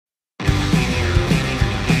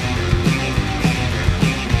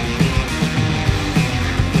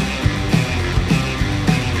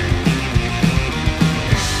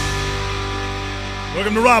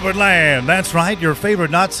Welcome to Robert Land. That's right, your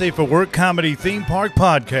favorite not safe for work comedy theme park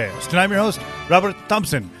podcast. And I'm your host, Robert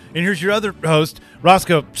Thompson. And here's your other host,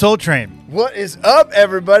 Roscoe Soul Train. What is up,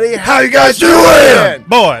 everybody? How you guys doing?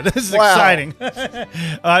 Boy, this is Wow. exciting.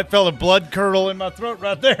 I felt a blood curdle in my throat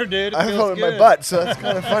right there, dude. I felt it in my butt, so that's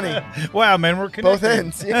kind of funny. Wow, man, we're connected. Both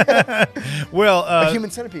ends. Yeah. Well, A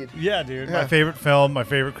human centipede. yeah, dude. Yeah. My favorite film, my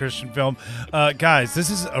favorite Christian film. Guys, this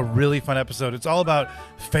is a really fun episode. It's all about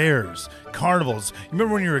fairs, carnivals. You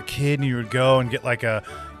remember when you were a kid and you would go and get like a,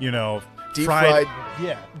 Deep fried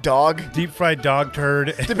yeah, dog. deep fried dog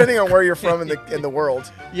turd. Depending on where you're from in the world.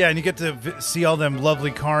 Yeah, and you get to see all them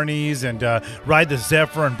lovely carnies and ride the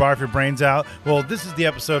Zephyr and barf your brains out. Well, this is the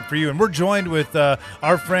episode for you, and we're joined with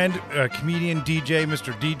our friend, comedian, DJ,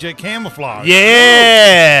 Mr. DJ Camouflage.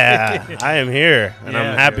 Yeah, I am here, and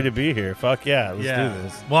Yeah, I'm happy dude. to be here. Fuck yeah, let's do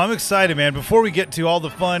this. Well, I'm excited, man. Before we get to all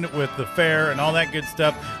the fun with the fair and all that good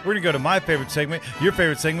stuff, we're going to go to my favorite segment, your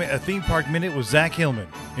favorite segment, a theme park minute with Zach Hillman.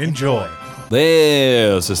 Enjoy.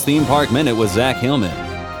 This is Theme Park Minute with Zach Hillman.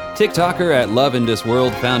 TikToker at Love and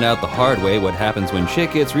Disworld found out the hard way what happens when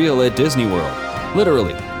shit gets real at Disney World.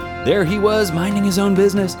 Literally. There he was, minding his own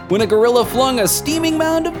business, when a gorilla flung a steaming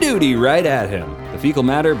mound of duty right at him. The fecal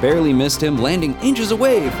matter barely missed him, landing inches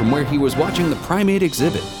away from where he was watching the primate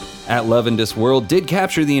exhibit. At Love and Disworld did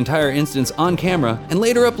capture the entire instance on camera and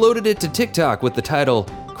later uploaded it to TikTok with the title,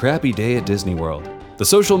 Crappy Day at Disney World. The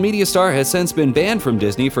social media star has since been banned from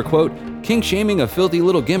Disney for, quote, kink-shaming a filthy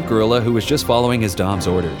little gimp gorilla who was just following his dom's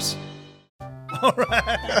orders.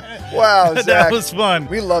 Wow, Zach. That was fun.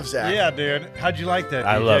 We love Zach. Yeah, dude. How'd you like that,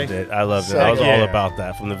 I DJ? loved it. I loved it. So I was good. all about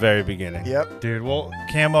that from the very beginning. Yep. Dude, well,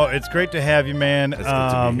 Camo, it's great to have you, man. It's good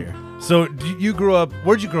to be here. So, you grew up,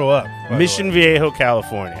 where'd you grow up? by the Mission way? Viejo,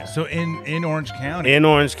 California, So, in Orange County. in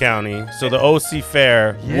Orange County. So the OC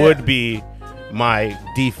Fair Yeah. would be my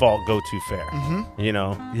default go-to fair. You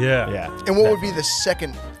know? Yeah. Yeah. And what would be the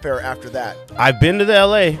second fair after that? I've been to the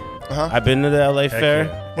LA. Uh-huh. I've been to the LA Fair,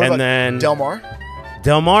 yeah. What about and then Del Mar?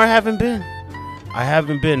 Del Mar, I haven't been.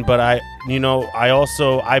 But I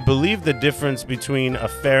believe the difference between a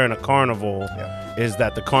fair and a carnival is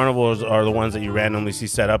that the carnivals are the ones that you randomly see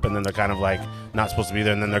set up, and then they're kind of like not supposed to be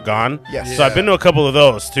there, and then they're gone. Yes. So I've been to a couple of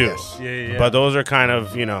those too. Yes. Yeah. But those are kind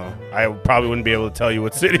of, I probably wouldn't be able to tell you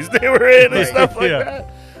what cities they were in and Right. stuff like Yeah.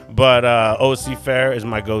 that. But OC Fair is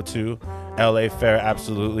my go-to. LA Fair,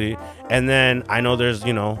 absolutely. And then I know there's,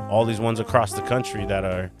 all these ones across the country that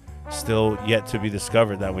are still yet to be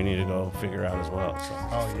discovered that we need to go figure out as well. So.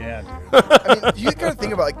 Oh, yeah, dude. I mean, you got to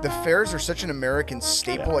think about, like, the fairs are such an American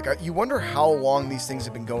staple. Yeah. Like, you wonder how long these things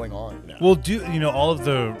have been going on. Well, all of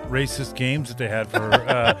the racist games that they had for,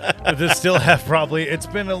 that still have probably, it's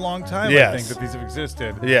been a long time, I Yes. think, that these have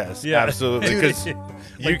existed. Yes, Yeah. absolutely. Dude, Because you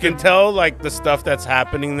like can the- tell, like, the stuff that's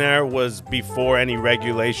happening there was before any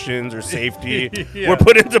regulations or safety Yeah. were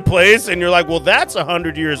put into place, and you're like, well, that's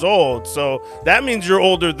 100 years old, so that means you're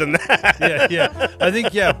older than that. Yeah. I think,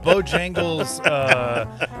 Bojangles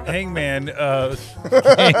Hangman game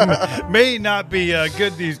may not be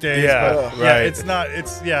good these days. Yeah, but right. it's not.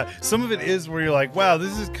 Some of it is where you're like, wow,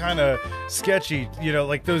 this is kind of sketchy.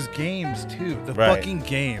 Like those games too. The Right. fucking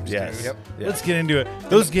games. Yes. Dude. Yep. Let's get into it.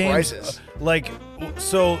 Those the games, prizes.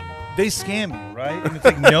 so they scam you, right? And it's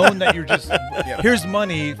like known that you're just here's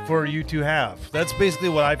money for you to have. That's basically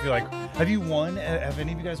what I feel like. Have you won? Have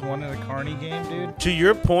any of you guys won at a carny game, dude? To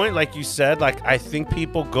your point, like you said, like, I think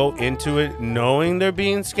people go into it knowing they're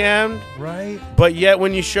being scammed, Right. but yet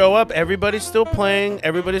when you show up, everybody's still playing,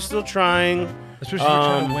 everybody's still trying. Especially if you're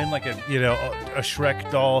trying to win like a Shrek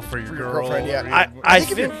doll for your girl. girlfriend, yeah. or your- I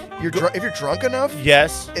think think if you're drunk enough,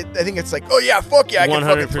 yes. I think it's like, oh yeah, fuck yeah, I can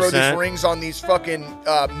fucking throw 100%. these rings on these fucking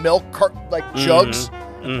milk cart jugs.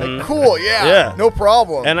 Mhm. Like, cool, Yeah. no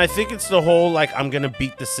problem. And I think it's the whole, like, I'm going to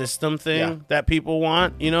beat the system thing Yeah. that people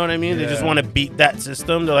want. You know what I mean? They just Yeah. want to beat that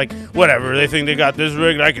system. They're like, whatever. They think they got this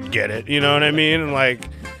rigged. I could get it. You know what I mean? And, like,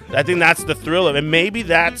 I think that's the thrill of it. And maybe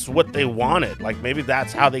that's what they wanted. Like, maybe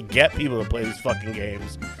that's how they get people to play these fucking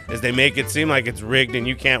games, is they make it seem like it's rigged and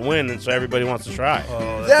you can't win, and so everybody wants to try.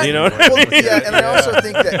 Oh, That- You know what I well, mean? Yeah, and I also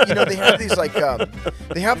think that they have these like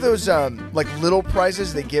they have those like little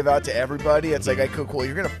prizes they give out to everybody. It's like, hey, cool,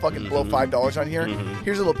 you're gonna fucking blow $5 on here.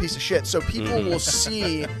 Here's a little piece of shit. So people will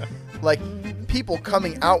see like people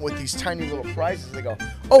coming out with these tiny little prizes. They go,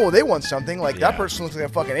 oh, well, they won something. Like that Yeah. person looks like a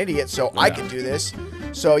fucking idiot, so I can do this.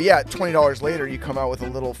 So yeah, $20 later, you come out with a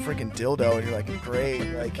little freaking dildo, and you're like, great,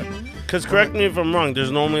 like. Because correct me if I'm wrong,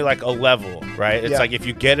 there's normally like a level, right? It's Yeah. like if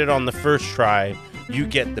you get it on the first try, you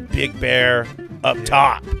get the big bear up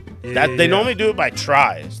top. That they Yeah. normally do it by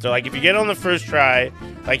tries. So like if you get it on the first try,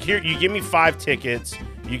 like here you give me 5 tickets,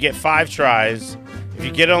 you get 5 tries. If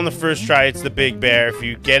you get it on the first try, it's the big bear. If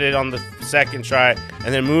you get it on the second try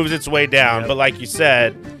and then moves its way down, but like you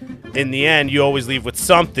said, in the end, you always leave with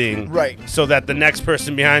something, Right. So that the next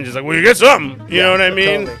person behind you is like, well, you get something. You know what I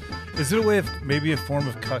mean? Totally. Is it a way of maybe a form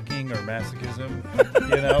of cucking or masochism?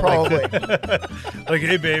 You know, Probably. Like,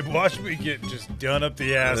 hey babe, watch me get just done up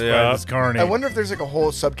the ass Yeah. by this carny. I wonder if there's like a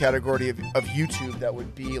whole subcategory of YouTube that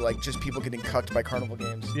would be like just people getting cucked by carnival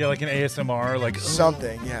games. Yeah, like an ASMR, like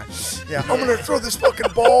Something, yeah. I'm gonna throw this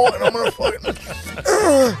fucking ball and I'm gonna fucking.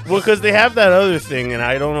 Well, because they have that other thing, and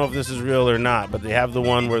I don't know if this is real or not, but they have the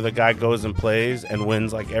one where the guy goes and plays and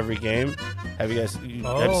wins like every game. Have you guys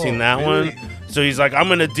have seen that really? one? So he's like, I'm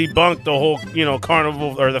gonna debunk the whole,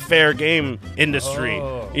 carnival or the fair game industry,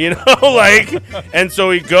 Oh. like, and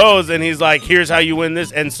so he goes and he's like, here's how you win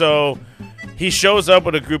this, and so he shows up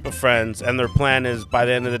with a group of friends, and their plan is by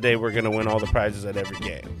the end of the day we're gonna win all the prizes at every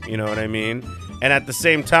game. You know what I mean? And at the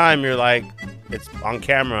same time, you're like, it's on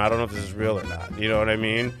camera. I don't know if this is real or not. You know what I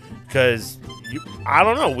mean? Because I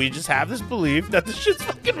don't know. We just have this belief that this shit's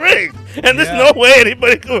fucking rigged, and there's no way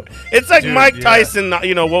anybody could. It's like Dude, Mike yeah. Tyson.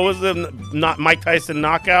 What was the not Mike Tyson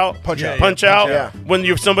knockout? Punch out. Punch out. Yeah.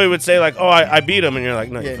 When somebody would say like, "Oh, I beat him," and you're like,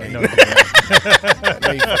 "No, Yeah, you no, fucking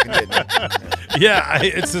no, you fucking didn't. yeah,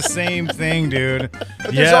 it's the same thing, dude.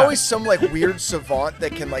 But there's always some like weird savant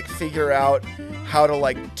that can like figure out how to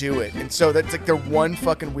like do it, and so that's like their one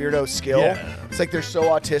fucking weirdo skill. Yeah. It's like they're so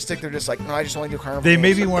autistic. They're just like, no, I just only do carnival. They may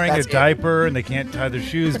games." be Like, wearing a that's it. diaper and they can't tie their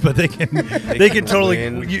shoes, but they can they can totally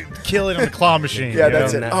win. kill it on the claw machine. Yeah, you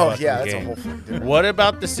that's know? it. that Oh fucking yeah, that's game. a whole thing. Dude. What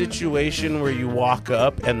about the situation where you walk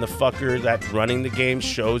up and the fucker that's running the game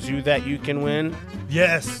shows you that you can win?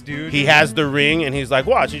 Yes, dude. He has the ring and he's like,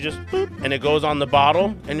 watch, he just boop, and it goes on the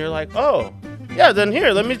bottle, and you're like, oh, yeah, then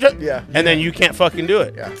here, let me just. Yeah. And then you can't fucking do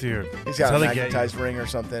it. Yeah. Dude, He's that's got how a they get you. magnetized ring or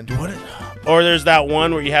something. What? Or there's that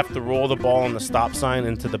one where you have to roll the ball on the stop sign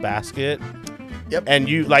into the basket. Yep. And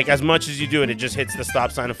you, like, as much as you do it, it just hits the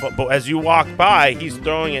stop sign. But as you walk by, he's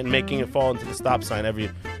throwing it and making it fall into the stop sign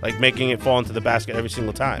making it fall into the basket every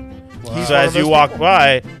single time. He's So one as of you those walk people.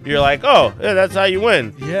 by, you're like, oh, yeah, that's how you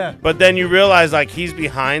win. Yeah. But then you realize, like, he's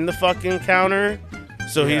behind the fucking counter.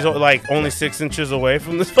 So he's, Yeah. like, only 6 inches away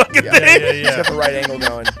from this fucking Yeah. thing. Yeah, He's got the right angle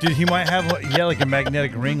going. Dude, he might have like a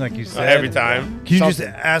magnetic ring, like you said. Every time. Can you just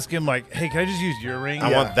Something. ask him like, hey, can I just use your ring?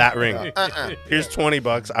 I want that ring. Here's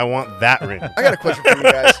 $20. I want that ring. I got a question for you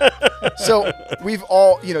guys. So we've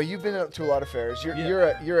all, you've been to a lot of fairs. You're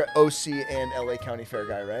a OC and LA County Fair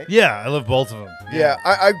guy, right? Yeah, I love both of them. Yeah,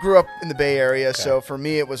 I grew up in the Bay Area, so for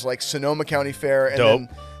me it was like Sonoma County Fair and Dope. then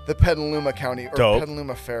the Petaluma County or Dope.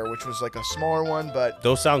 Petaluma Fair, which was like a smaller one, but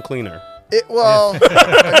Those sound cleaner.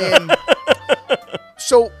 I mean,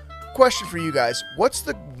 so question for you guys: what's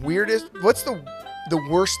the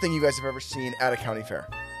worst thing you guys have ever seen at a county fair?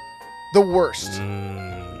 The worst.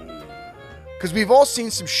 Because we've all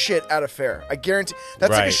seen some shit at a fair. I guarantee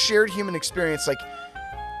that's like a Right. shared human experience. Like,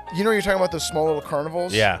 you're talking about those small little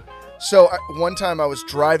carnivals. Yeah. So one time I was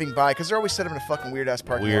driving by because they're always set up in a fucking weird ass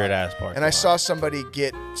parking lot. Weird ass parking And I lot. saw somebody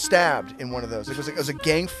get stabbed in one of those. It was a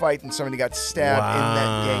gang fight, and somebody got stabbed in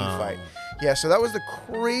that gang fight. Yeah, so that was the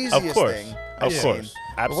craziest Of course. thing. Of I've course. seen.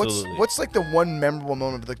 But Absolutely. What's like the one memorable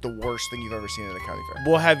moment of like the worst thing you've ever seen at a county fair?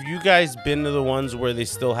 Well, have you guys been to the ones where they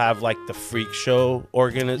still have like the freak show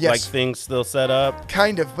Yes. like things still set up?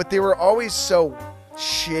 Kind of, but they were always so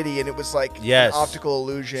shitty, and it was like Yes. an optical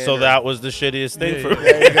illusion. So or- that was the shittiest thing Yeah, for yeah. me.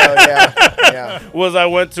 There you go. Yeah, yeah. Was I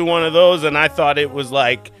went to one of those and I thought it was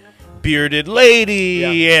like bearded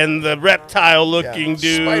lady and the reptile looking Yeah.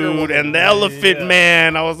 dude Spider-Woman. and the elephant Yeah.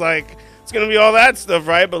 man. I was like, it's gonna be all that stuff,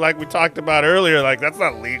 right? But like we talked about earlier, like that's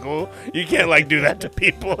not legal. You can't like do that to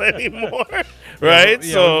people anymore, right?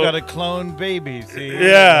 Yeah, so we've got a clone baby. See?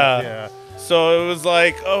 Yeah. So it was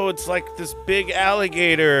like, oh, it's like this big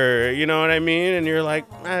alligator, you know what I mean? And you're like,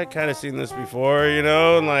 I kind of seen this before,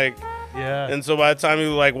 and like, Yeah. and so by the time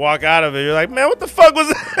you like walk out of it, you're like, man, what the fuck was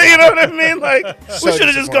that? You know what I mean? Like, So we should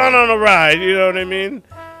have just gone disappointing. on a ride. You know what I mean?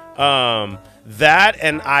 That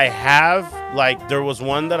and I have like there was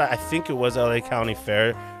one that I think it was LA County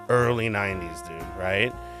Fair, early '90s, dude.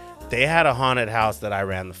 Right? They had a haunted house that I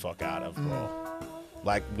ran the fuck out of, bro.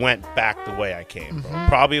 Like went back the way I came, bro.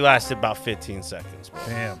 Probably lasted about 15 seconds, bro.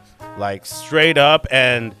 Damn. Like straight up,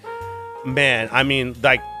 and man, I mean,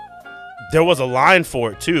 like there was a line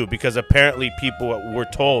for it too, because apparently people were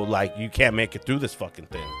told like you can't make it through this fucking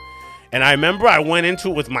thing. And I remember I went into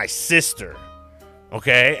it with my sister,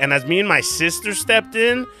 okay? And as me and my sister stepped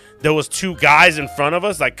in, there was two guys in front of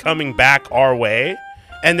us like coming back our way,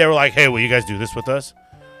 and they were like, "Hey, will you guys do this with us?"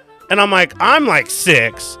 And I'm like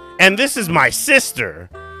 6, and this is my sister.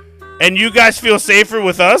 and you guys feel safer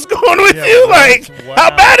with us going with Yeah, you? what? Like, Wow.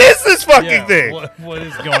 how bad is this fucking thing? What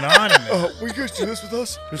is going on in there? Will you guys do this with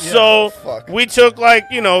us? So Fuck. we took like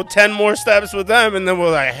 10 more steps with them, and then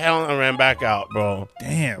we're like, hell, and ran back out, bro.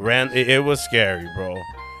 Damn. It was scary, bro.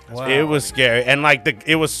 Wow. It was scary, and like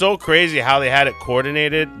it was so crazy how they had it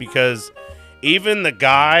coordinated, because even the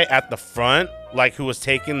guy at the front, like who was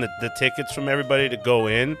taking the tickets from everybody to go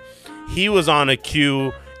in, he was on a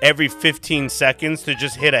queue every 15 seconds to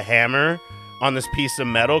just hit a hammer on this piece of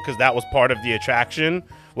metal, because that was part of the attraction.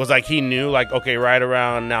 Was like he knew, like, okay, right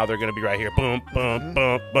around now they're gonna be right here, boom, boom,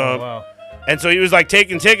 boom, boom. Oh, wow. And so he was like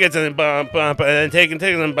taking tickets and then bump, bump, and then taking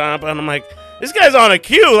tickets and bump, and I'm like, this guy's on a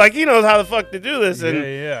queue, like he knows how the fuck to do this. And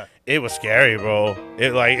Yeah. it was scary, bro.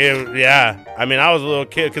 Yeah. I mean, I was a little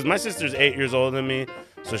kid because my sister's 8 years older than me,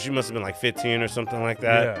 so she must have been like 15 or something like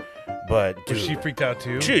that. Yeah. But dude, Was she freaked out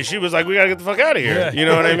too? she was like, we gotta get the fuck out of here. Yeah. You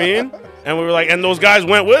know what I mean? And we were like, and those guys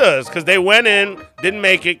went with us because they went in, didn't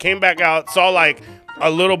make it, came back out, saw like a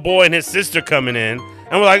little boy and his sister coming in.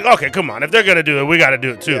 And we're like, okay, come on. If they're going to do it, we got to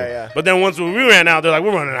do it too. Yeah, yeah. But then once we ran out, they're like,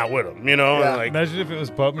 we're running out with them, you know? Yeah. And like, Imagine if it was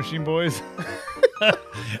Butt Machine Boys. I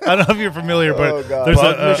don't know if you're familiar, but Oh, God. there's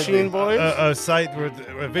Butt a Machine Boys? a site with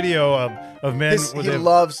a video of men. where He they-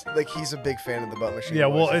 loves, like, he's a big fan of the Butt Machine. Yeah,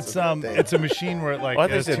 well, Boys. it's a thing. it's a machine where it like Oh, I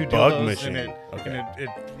thought has you said two bug dildos machine. and Okay. it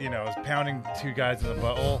is pounding two guys in the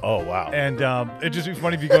butthole. oh, wow. And it'd just be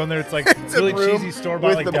funny if you go in there. It's like It's a really room cheesy store bought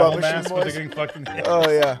with like the devil Butt Machine masks, but they're Boys. getting fucked in the Oh,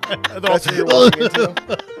 yeah. That's what you're walking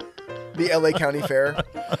into? The LA County Fair.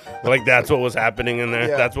 Like, that's what was happening in there.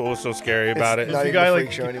 Yeah. That's what was so scary about It's it. not the even guy a like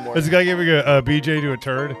freak show anymore. Is the guy giving a BJ to a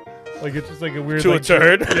turd? Like it's just like a weird To a like,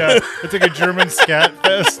 turd? Yeah, it's like a German scat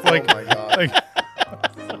fest. Like, Oh, my God. like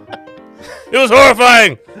It was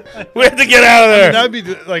horrifying. We had to get out of I there. mean,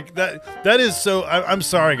 that'd be like that. That is so. I'm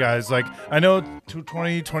sorry, guys. Like I know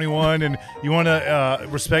 2021, and you want to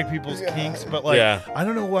respect people's kinks, but like Yeah. I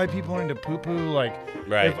don't know why people are into poo poo. Like,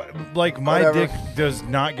 Right. like my Whatever. dick does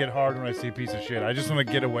not get hard when I see a piece of shit. I just want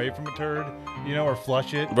to get away from a turd, or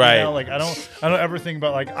flush it. Right. You know? Like I don't ever think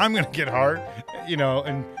about like I'm gonna get hard,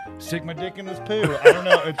 and stick my dick in this poo. I don't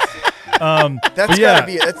know. It's That's but yeah. gotta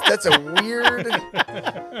be that's a weird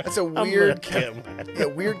weird kink. Yeah,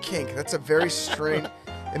 weird kink. That's a very strange.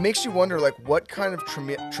 It makes you wonder like what kind of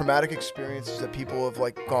traumatic experiences that people have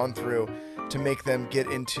like gone through to make them get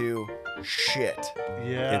into shit.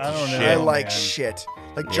 Yeah, It's I don't know. shit. I like man. shit.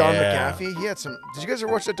 Like John Yeah. McAfee, he had some. Did you guys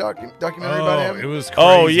ever watch that documentary Oh, about it him? was crazy.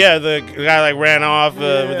 Oh, yeah. The guy like ran off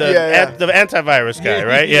Yeah. the antivirus guy,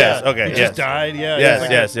 right? Yes. Okay. He Yes. just died. Yeah. Yes. He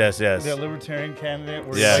was Yes. like Yes. Yes. That libertarian candidate.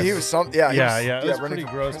 Where Yeah. So he was some. Yeah. he Yeah, was, yeah, it was running pretty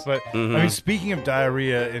for gross. president. But Mhm. I mean, speaking of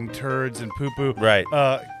diarrhea and turds and poo poo, Right.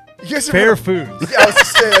 You guys fair ever, foods. Yeah, I was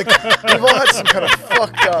just saying, like, we've all had some kind of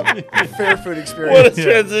fucked up fair food What experience. a Yeah.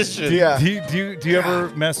 transition. Yeah. Do you ever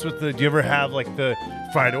mess with the? Do you ever have like the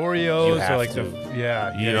fried Oreos You or have like to.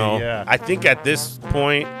 yeah, Yeah. I think at this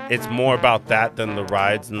point it's more about that than the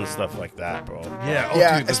rides and stuff like that, bro. yeah, oh,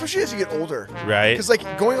 Yeah, dude, the- especially as you get older. Right? Because like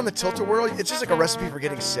going on the Tilt-A-Whirl, it's just like a recipe for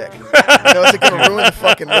getting sick. It's like gonna ruin the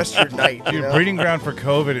fucking rest of your night. You Dude, know? breeding ground for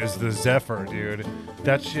COVID is the Zephyr, dude.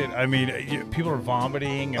 That shit. I mean, people are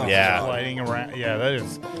vomiting and Yeah. just gliding around. Yeah, that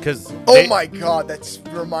is. Because Oh my god, that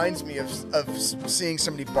reminds me of seeing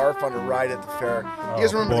somebody barf on a ride at the fair. You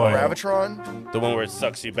guys Oh, remember boy. the Gravitron? the one where it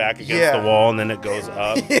sucks you back against Yeah. the wall and then it goes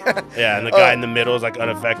up. Yeah. Yeah, and the guy in the middle is like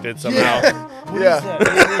unaffected somehow. Yeah.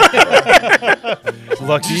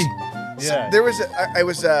 Lucky. So Yeah. there was I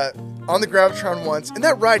was on the Gravitron once, and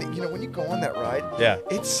that ride, when you go on that ride, Yeah.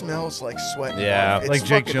 it smells like sweat. and Yeah. barf. It's Like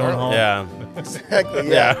Jake fucking Gyllenhaal. Yeah. Exactly.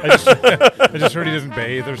 Yeah. Yeah. I just heard he doesn't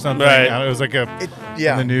bathe or something. Right. I don't know, it was like a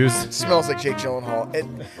Yeah. in the news. It smells like Jake Gyllenhaal.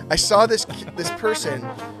 And I saw this person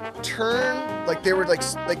turn, like they were like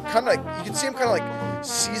kind of like, you can see him kind of like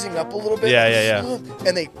seizing up a little bit. Yeah, yeah,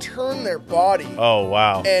 And they turn their body. Oh,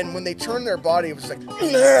 wow. And when they turned their body, it was like,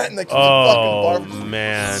 and like Oh, fucking barf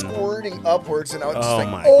man. squirting upwards, and I was just Oh like,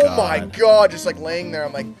 my oh God. my god, just like laying there.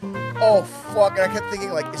 I'm like, oh fuck, and I kept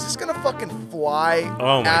thinking like, is this gonna fucking fly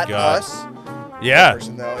Oh my at God. us? Yeah.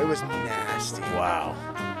 Person though, it was nasty. Wow.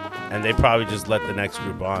 And they probably just let the next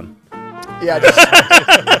group on. Yeah, just,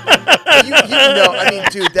 you know, I mean,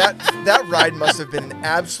 dude, that ride must have been an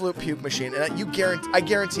absolute puke machine, and I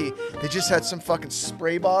guarantee they just had some fucking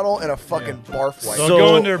spray bottle and a fucking barf wipe. So, So-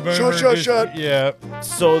 go in there, boomer. Shut. just- Yeah.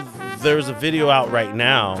 So there's a video out right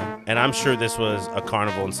now, and I'm sure this was a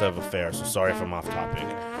carnival instead of a fair, so sorry if I'm off topic.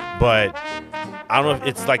 But I don't know if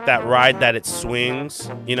it's like that ride that it swings.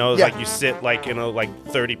 You know, Yeah. like you sit like, you know, like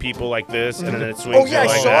 30 people like this, and then it swings. Oh, yeah, you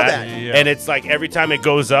I like saw that. that. Yeah. And it's like every time it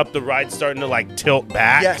goes up, the ride's starting to like tilt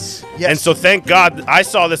back. Yes. And so thank God I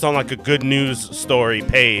saw this on like a good news story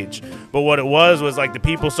page. But what it was like the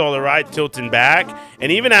people saw the ride tilting back,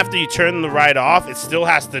 and even after you turn the ride off, it still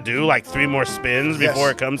has to do like 3 more spins Yes.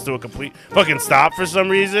 before it comes to a complete fucking stop for some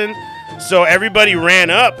reason. So everybody ran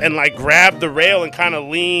up and like grabbed the rail and kind of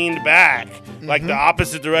leaned back, like the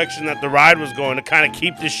opposite direction that the ride was going, to kind of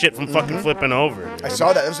keep this shit from fucking flipping over. I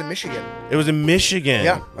saw that. That was in Michigan. It was in Michigan.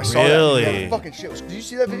 Yeah, I saw really? that. Yeah, fucking shit. Did you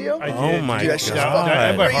see that video? I did. Oh my Dude, that shit's God. fucking I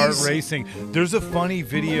had my heart crazy. racing. There's a funny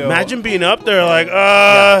video. Imagine being up there like,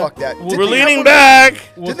 Yeah, fuck that. Did we're they have leaning one- back.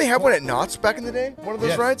 Didn't they have one at Knott's back in the day? One of those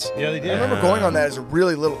Yes. rides? Yeah, they did. I remember going on that as a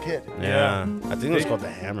really little kid. Yeah. I think it was They- called the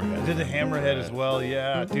Hammerhead. Did the Hammerhead as well,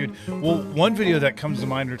 yeah, dude. Well, one video that comes to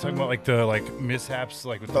mind, we we're talking about like the mishaps,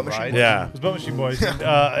 like with Butt the Machine ride. Boys? Yeah. It was Butt Machine Boys.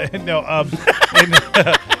 No,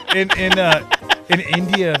 in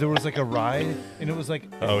India there was like a ride, and it was like,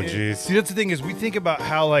 Oh, jeez. See, that's the thing is we think about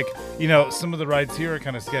how like some of the rides here are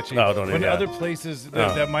kind of sketchy. Oh, don't do when that. other places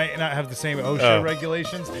that, Oh. that might not have the same OSHA Oh.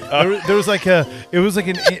 regulations, there was like a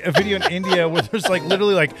video in India where there's like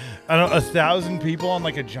literally like I don't know 1,000 people on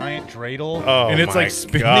like a giant dreidel, Oh, and it's my like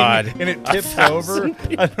spinning God. and it tips over.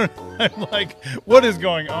 I'm like, what is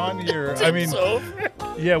going on here? I mean,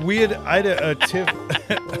 yeah, I had a Tiff,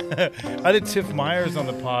 I had a Tiff Myers on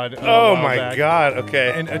the pod. A Oh while my back. God.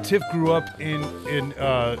 Okay. And Tiff grew up in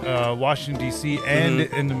Washington D.C. and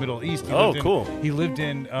in the Middle East. He Oh, lived in- cool. He lived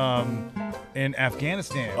in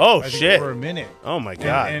Afghanistan. Oh, I think, shit. for a minute. Oh my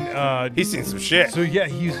God. And He's seen some shit. so yeah,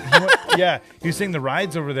 he was seeing the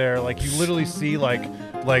rides over there. Like you literally see like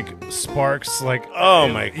sparks. Like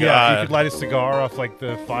My Yeah, God. you could light a cigar off like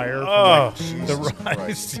the fire. Oh. From, like, the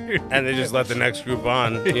rides, dude. And they just let the next group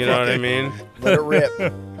on. You know what I mean? Let it rip.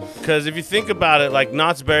 Because if you think about it, like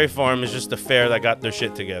Knott's Berry Farm is just a fair that got their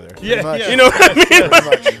shit together. Yeah, much. yeah, You know what I mean? Pretty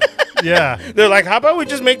much. yeah. They're like, how about we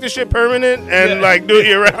just make this shit permanent and Yeah. like do it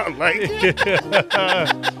year round? Like,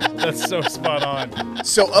 That's so spot on.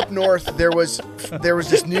 So up north, there was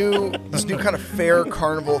this new kind of fair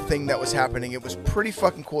carnival thing that was happening. It was pretty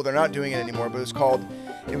fucking cool. They're not doing it anymore, but it was called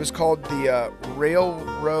the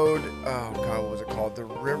Railroad. Oh God, what was it called? The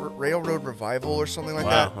Railroad Revival or something like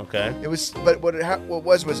wow, that. okay. It was, but what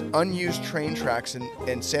was unused train tracks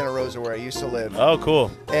in Santa Rosa where I used to live. Oh,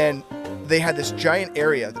 cool. And they had this giant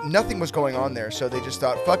area. Nothing was going on there, so they just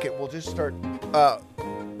thought, fuck it, we'll just start.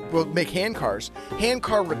 We'll make hand cars. Hand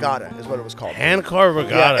car regatta is what it was called. Handcar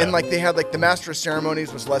Regatta. Yeah, and like they had like the master of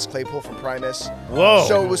ceremonies was Les Claypool from Primus. Whoa.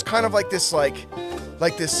 So it was kind of like this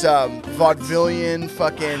vaudevillian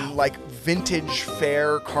fucking like vintage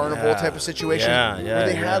fair carnival Yeah. type of situation. Yeah, where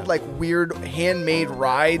they yeah. had like weird handmade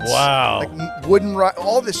rides. Wow. Like wooden ride,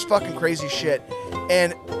 all this fucking crazy shit.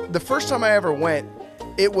 And the first time I ever went,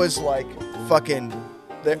 it was like fucking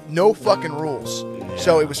no fucking rules.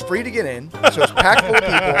 So it was free to get in. So it was packed full of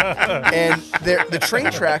people. And the train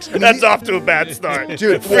tracks. I mean, That's off to a bad start.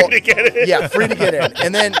 Dude, Free well, to get in. Yeah, free to get in.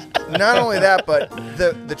 And then not only that, but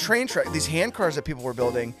the train track, these hand cars that people were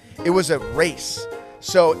building, it was a race.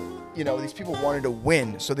 So, these people wanted to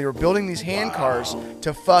win. So they were building these hand cars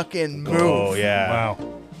to fucking move. Oh, yeah. Wow.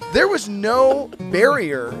 There was no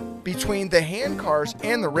barrier between the hand cars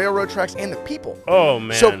and the railroad tracks and the people. Oh,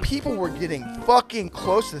 man. So people were getting fucking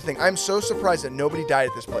close to the thing. I'm so surprised that nobody died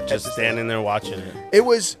at this place. Just standing there watching it. It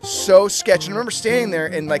was so sketchy. And I remember standing there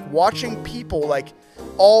and like watching people like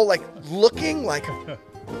all like looking like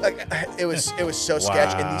it was so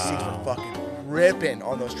sketchy. And these things were fucking ripping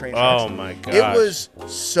on those train tracks. Oh, my God. It was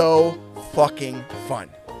so fucking fun.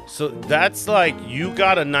 So that's like you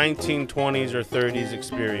got a 1920s or 30s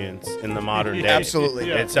experience in the modern day. Absolutely.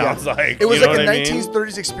 Yeah. It sounds like It was you like know a what I mean?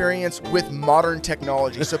 1930s experience with modern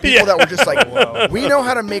technology. So people that were just like, we know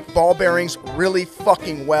how to make ball bearings really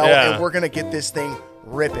fucking well, Yeah. and we're gonna get this thing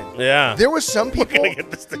ripping. Yeah. There was some people. gonna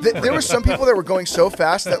get this thing There were some people that were going so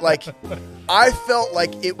fast that like, I felt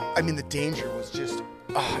like it. I mean, the danger was just.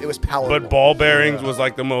 It was palatable. But ball bearings was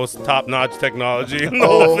like the most top-notch technology in the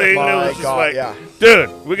Oh whole thing. my It was just God, like, yeah.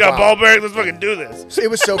 dude, we got Wow. ball bearings. Let's fucking do this. It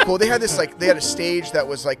was so cool. They had this they had a stage that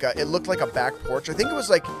was like it looked like a back porch. I think it was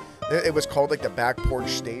like it was called like the back porch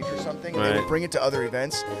stage or something. And they Right. would bring it to other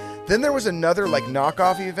events. Then there was another like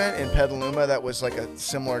knockoff event in Petaluma that was like a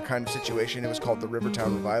similar kind of situation. It was called the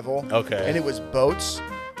Rivertown Revival. Okay. And it was boats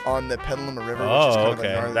on the Petaluma River, which is Oh, kind of a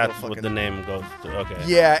okay. gnarly That's little what fucking the name goes to. Okay.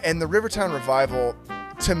 Yeah, and the Rivertown Revival,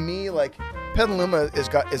 to me, like Petaluma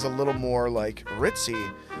is a little more like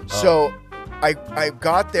ritzy. So I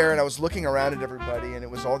got there and I was looking around at everybody and it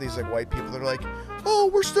was all these like white people that are like, oh,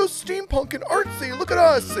 we're so steampunk and artsy. Look at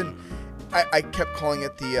us. And I kept calling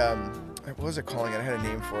it the, what was it calling it? I had a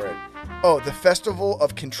name for it. Oh, the Festival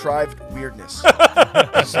of Contrived Weirdness. I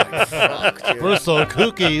was like, fuck, dude. We're so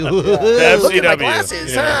kooky. Look at my FCW.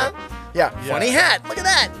 glasses, Yeah. huh? Yeah, funny hat. Look at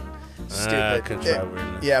that. Stupid. Contrived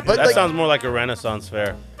weirdness. Yeah, but that like, sounds more like a Renaissance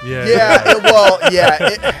fair. yeah,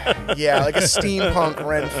 like a steampunk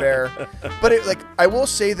Ren fair. But it, like, I will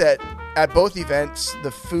say that at both events,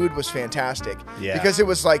 the food was fantastic. Yeah. Because it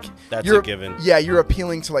was like That's you're a given. Yeah, you're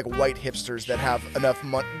appealing to like white hipsters that have enough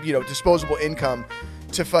disposable income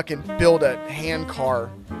to fucking build a hand car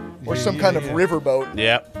or some kind of riverboat.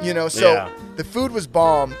 Yep. So Yeah. the food was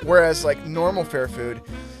bomb. Whereas like normal fair food.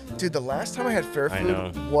 Dude, the last time I had fair I food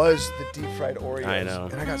know. was the deep fried Oreos. I know.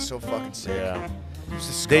 And I got so fucking sick. Yeah. It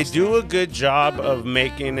was They disgusting. do a good job of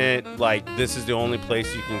making it like this is the only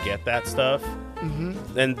place you can get that stuff.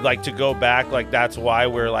 Mm-hmm. And like to go back, like that's why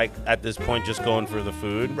we're like at this point just going for the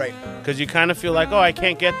food. Right. Because you kind of feel like, oh, I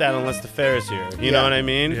can't get that unless the fair is here. You Yeah. know what I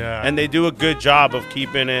mean? Yeah. And they do a good job of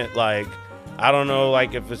keeping it like, I don't know,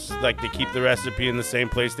 like if it's like they keep the recipe in the same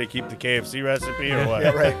place they keep the KFC recipe or what.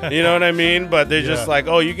 Yeah, right. You know what I mean? But they're just Yeah. like,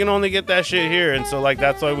 oh, you can only get that shit here. And so like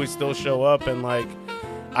that's why we still show up. And like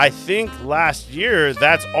I think last year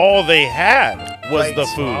that's all they had was Right. the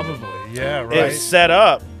food. Probably. Yeah, It right. was set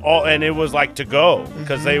up all, and it was like to go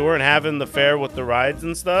because they weren't having the fair with the rides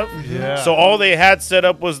and stuff. Yeah. So all they had set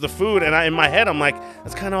up was the food, and in my head I'm like,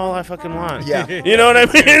 that's kind of all I fucking want. Yeah. You know what I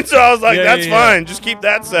mean? So I was like, Yeah, that's yeah, yeah. fine. Just keep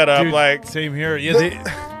that set up. Dude, Like, same here. Yeah,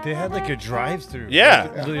 they had like a drive-through. Yeah.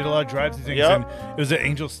 They had a lot of drive-through things. Yep. And it was at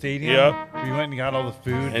Angel Stadium. Yep. We went and got all the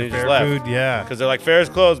food, And the you just fair left. food. Yeah. because they're like, fair's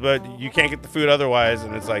closed, but you can't get the food otherwise.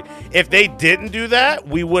 And it's like, if they didn't do that,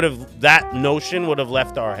 that notion would have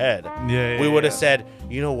left our head. Yeah, We would have yeah. said,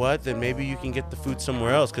 you know what? Then maybe you can get the food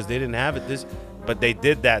somewhere else because they didn't have it. But they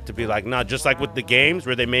did that to be like, nah, just like with the games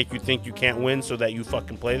where they make you think you can't win so that you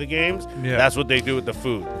fucking play the games. Yeah. That's what they do with the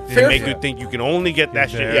food. They Fair- make you think you can only get that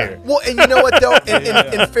shit Yeah. here. Well, and you know what though?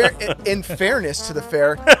 In fairness to the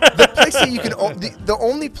fair, the place that you can the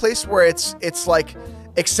only place where it's like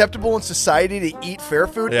acceptable in society to eat fair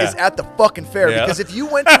food Yeah. is at the fucking fair. Yeah. Because if you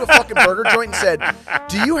went to a fucking burger joint and said,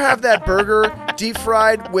 "Do you have that burger deep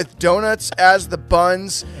fried with donuts as the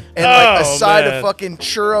buns and like a Oh, side man. of fucking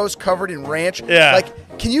churros covered in ranch?" Yeah.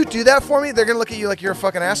 Like, can you do that for me? They're gonna look at you like you're a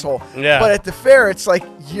fucking asshole. Yeah. But at the fair, it's like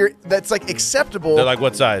that's like acceptable. They're like,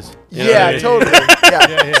 what size? You know what yeah, I mean? totally.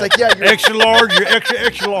 Yeah. It's like, yeah, you're Extra large, you're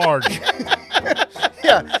extra large.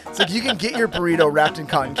 Yeah, it's like you can get your burrito wrapped in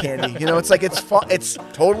cotton candy. You know, it's like it's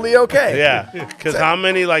totally okay. Yeah. Because how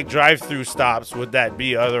many like drive-through stops would that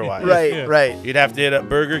be otherwise? Right, Yeah. right. You'd have to hit up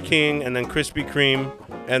Burger King and then Krispy Kreme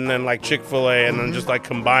and then like Chick-fil-A and then just like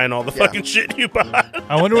combine all the Yeah. fucking shit you buy.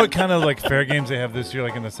 I wonder what kind of like fair games they have this year,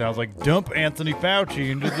 like in the South. Like dump Anthony Fauci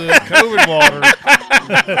into the COVID water,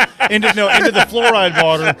 into the fluoride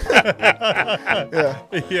water. Yeah.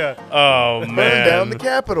 Yeah, Oh Burn man. down the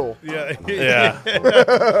Capitol. yeah, Yeah.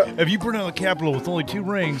 If you burn down the Capitol with only 2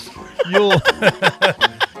 rings, you'll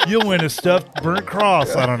you'll win a stuffed burnt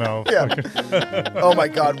cross. I don't know. Yeah. Oh my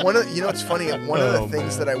God. You know what's funny? One of the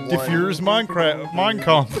things that I won. Diffuse Minecraft.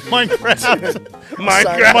 Minecraft.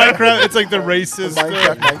 It's like the racist.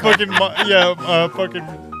 Minecraft.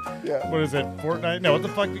 Fucking. Yeah. What is it? Fortnite? No, what the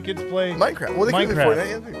fuck do kids play? Minecraft. Well, they could play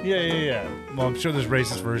Minecraft. Fortnite. Yeah. Well, I'm sure there's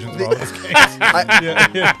racist versions of The- all those games.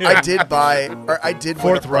 I did buy, or I did win a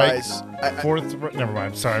Fourth Reich. prize. Never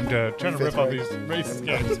mind. Sorry, I'm trying to Fifth rip off Reich. these racist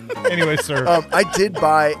games. Anyway, sir. I did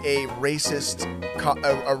buy a racist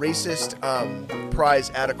prize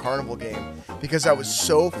at a carnival game because I was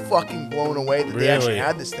so fucking blown away that they actually Really?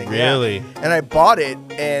 had this thing. Yeah. Really? And I bought it,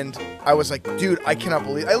 and I was like, dude, I cannot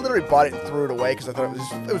believe. I literally bought it and threw it away because I thought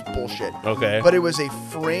it was bullshit. Okay. But it was a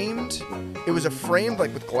framed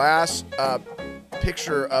like with glass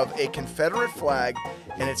picture of a Confederate flag,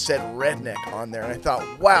 and it said redneck on there. And I thought,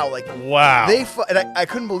 wow, like Wow. and I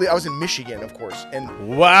couldn't believe I was in Michigan, of course, and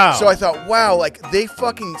Wow. so I thought, wow, like they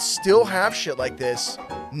fucking still have shit like this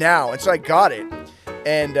now. And so I got it,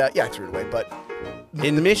 and I threw it away. But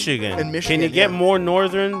in Michigan. In Michigan, Can you get yeah. more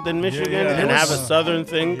northern than Michigan Yeah. and It have a was- southern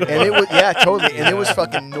thing? Going? and it was totally, and it was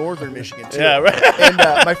fucking northern Michigan too. Yeah, right. And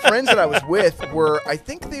my friends that I was with were, I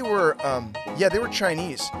think they were, they were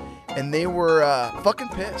Chinese, and they were fucking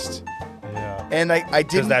pissed. Yeah. And I Because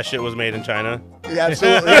didn't. that shit was made in China. Yeah,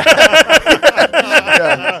 absolutely. Yeah.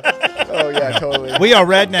 Oh yeah, totally. We are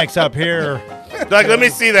rednecks up here. Like, let me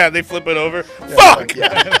see that. They flip it over. Fuck!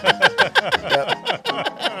 Yeah.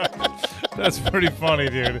 That's pretty funny,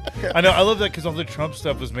 dude. I know. I love that because all the Trump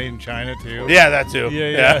stuff was made in China too. Yeah, that too.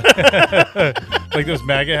 Yeah. Like those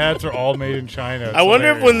MAGA hats are all made in China. It's I wonder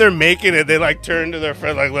if hilarious. when they're making it, they like turn to their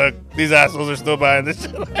friend like, "Look, these assholes are still buying this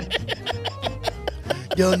shit."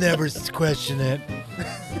 You'll never question it. Yeah,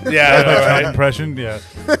 I know, That's my right? impression. Yeah.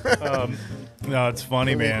 No, it's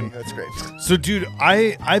funny, man. That's great. So, dude,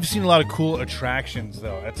 I've seen a lot of cool attractions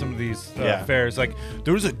though at some of these Yeah. fairs. Like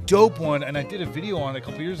there was a dope one, and I did a video on it a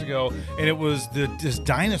couple years ago, and it was this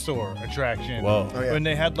dinosaur attraction. Whoa. Oh, yeah. And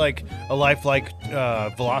they had like a lifelike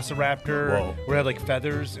Velociraptor Whoa. where it had like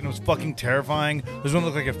feathers, and it was fucking terrifying. There's one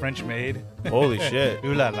that looked like a French maid. Holy shit!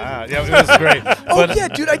 Ooh la la! Yeah, it was great. Oh But yeah,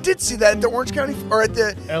 dude, I did see that at the Orange County or at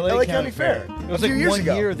the LA County Fair It was a few like years one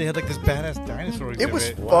ago. year they had like this badass dinosaur It was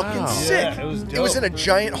exhibit. fucking Wow. sick. Yeah, it was It was dope. in a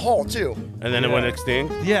giant hall too. And then it went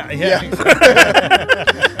extinct. Yeah.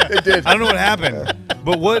 It did. I don't know what happened,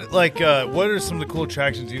 but what are some of the cool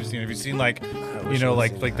attractions you've seen? Have you seen like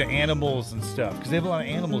the animals and stuff? Because they have a lot of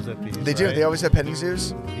animals at these. They do. right? They always have petting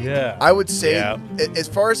zoos. Yeah. I would say, Yeah. as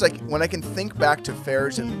far as like when I can think back to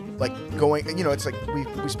fairs and like going, it's like we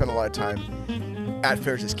spent a lot of time at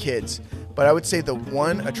fairs as kids. But I would say the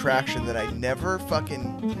one attraction that I never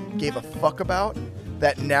fucking gave a fuck about,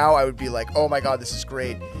 that now I would be like, oh my god, this is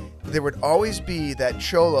great. There would always be that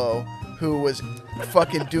cholo who was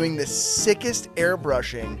fucking doing the sickest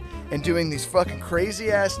airbrushing and doing these fucking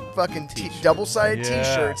crazy ass fucking double-sided Yeah.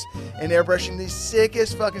 t-shirts and airbrushing these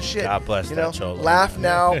sickest fucking shit. God bless you that know, cholo. laugh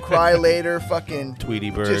now, cry later, fucking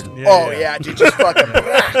Tweety bird. just, Yeah. dude, just fucking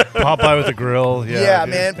Popeye with a grill. yeah,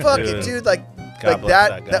 dude. man, fuck Dude. it, dude, like God bless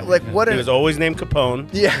that guy. like what He a was always named Capone.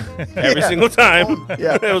 yeah Every yeah. single time.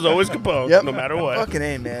 Yeah. It was always Capone, Yep. no matter what. Fucking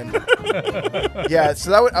A, man. Yeah,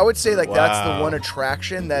 so I would say like that's the Wow. one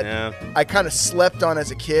attraction that Yeah. I kind of slept on as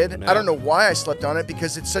a kid. Yeah. I don't know why I slept on it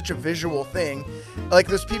because it's such a visual thing. Like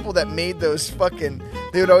those people that made those fucking,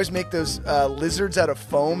 they would always make those lizards out of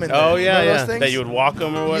foam and Oh yeah, remember yeah. those things? That you would walk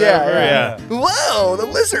them or whatever. Yeah, Yeah. Whoa, the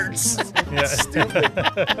lizards. Yeah.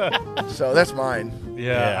 So that's mine.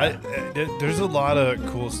 Yeah. There's a lot of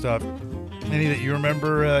cool stuff. Any that you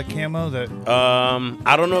remember, Camo? That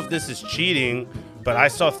I don't know if this is cheating, but I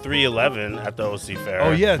saw 311 at the OC Fair.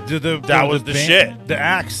 oh yeah, That was the shit. The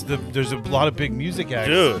acts. There's a lot of big music acts.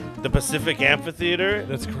 Dude, the Pacific Amphitheater.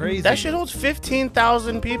 That's crazy. That shit holds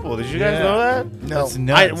 15,000 people. Did you guys Yeah. know that? No. That's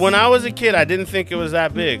nuts. When I was a kid, I didn't think it was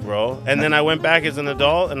that big, bro. And then I went back as an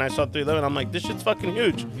adult and I saw 311. I'm like, this shit's fucking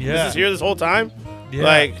huge. Yeah. This is here this whole time? Yeah.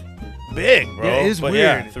 Like, big, bro. Yeah, it is but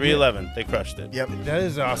weird. Yeah, 311. They crushed it. Yep. That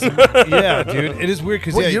is awesome. Yeah, dude. It is weird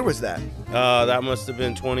because What year was that? That must have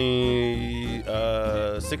been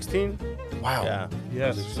 2016. Wow. Yeah.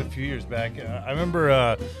 Yes, just a few years back. I remember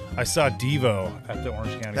I saw Devo at the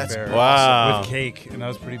Orange County That's Fair. Wow. With Cake, and that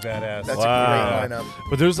was pretty badass. That's Wow. a great lineup.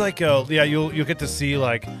 But there's like you'll get to see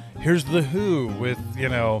like here's the Who with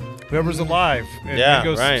whoever's alive and Yeah,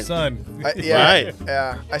 Ringo's right. son. Yeah, Right.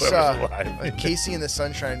 yeah. I Whoever's saw alive. Casey and the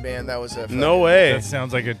Sunshine Band. That was a No way. That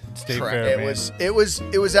sounds like a state Tra- fair. it man. was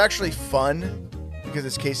actually fun because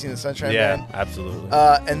it's Casey and the Sunshine Yeah, Band. absolutely.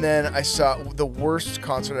 And then I saw the worst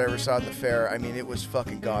concert I ever saw at the fair. I mean, it was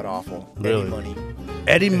fucking god awful. Really? Eddie Money.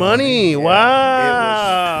 Eddie Money. Yeah.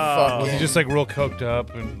 Wow. It Was he just like real coked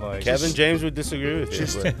up and like Kevin James would disagree with you.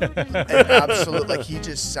 Just but- an absolute like he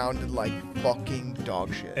just sounded like fucking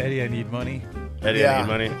dog shit. Eddie, I need money. Eddie Yeah.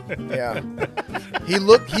 Money. Yeah. He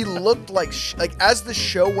looked like as the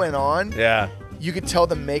show went on, Yeah. you could tell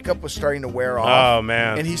the makeup was starting to wear off. Oh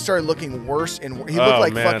man. And he started looking worse and he Oh, looked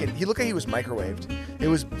like man. fucking. He looked like he was microwaved. It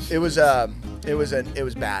was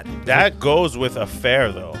bad. that goes with a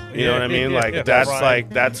fair though. You know what I mean? Like Yeah, that's right. like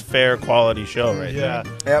that's fair quality show right Yeah.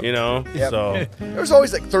 there. Yep. You know? Yep. So There was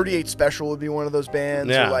always like 38 Special would be one of those bands.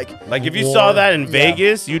 yeah. Or like if you War. saw that in Yeah.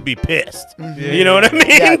 Vegas, you'd be pissed. Yeah. You know what I mean?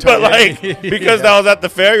 Yeah, But totally. like because that was at the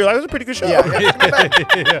fair, you're like, it was a pretty good show. yeah, yeah, not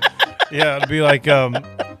bad. Yeah, it'd be like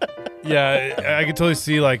yeah, I could totally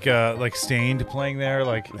see like Stained playing there,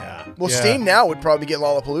 like Yeah. Well, Yeah. Stain now would probably get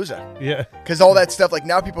Lollapalooza yeah. because all that stuff. Like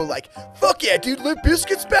now, people are like, "Fuck yeah, dude, Limp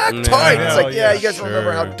Bizkit's back Yeah. tight." It's Hell like, yeah, yeah, you guys don't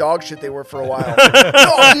remember how sure. dog shit they were for a while.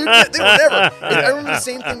 No, dude, they were never. And I remember the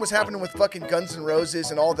same thing was happening with fucking Guns N' Roses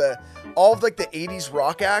and all of like the '80s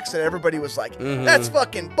rock acts, and everybody was like, Mm-hmm. "That's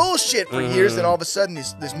fucking bullshit" for years. And all of a sudden,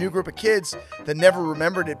 this new group of kids that never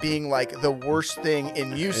remembered it being like the worst thing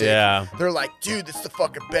in music. Yeah. They're like, "Dude, it's the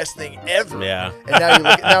fucking best thing ever." Yeah. And now you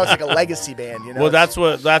look at, now it's like a legacy band, you know? Well,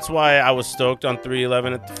 It's- that's why I was stoked on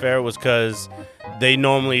 311 at the fair was because they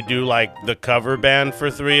normally do like the cover band for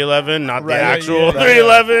 311, not Right, the yeah, actual yeah,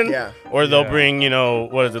 311. yeah. Or they'll Yeah. bring,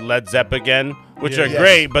 what is it, Led Zeppelin again, which Yeah. are Yes.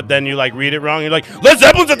 great, but then you like read it wrong. You're like, Led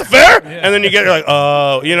Zeppelin's at the fair, and then you're like,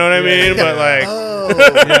 oh, you know what I mean? But like, Oh.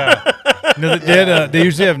 Yeah. No, they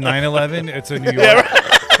usually have 9/11. It's a New York.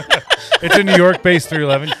 It's a New York-based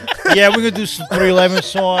 311. Yeah, we're gonna do some 311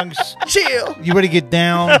 songs. Chill. You ready to get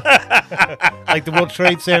down? Like the World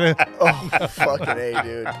Trade Center. Oh, fucking A,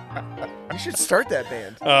 dude. You should start that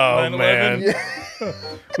band. Oh 9/11. man. Yeah.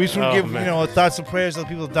 We should Oh, give man. thoughts and prayers to the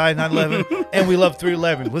people that died 9/11, and we love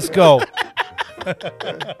 311. Let's go.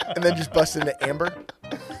 And then just bust into Amber.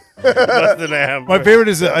 Bustin' Amber. My favorite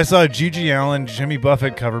is I saw a Gigi Allen, Jimmy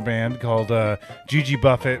Buffett cover band called Gigi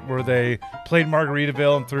Buffett, where they played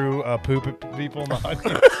Margaritaville and threw poop at people in the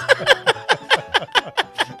audience.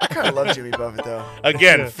 I kind of love Jimmy Buffett, though.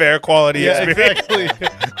 Again, fair quality experience.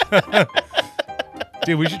 exactly.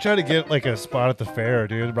 Dude, we should try to get like a spot at the fair,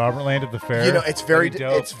 dude. Robert Land at the fair. You know, it's very That'd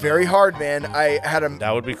be dope. it's very hard, man. I had a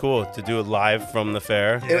That would be cool to do it live from the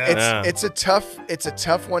fair. Yeah. it's a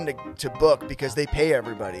tough one to book because they pay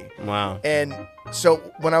everybody. Wow. And so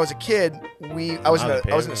when I was a kid, I was in they a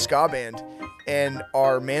pay ska band, and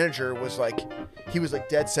our manager was like, he was like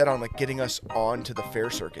dead set on like getting us onto the fair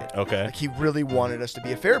circuit. Okay. Like he really wanted us to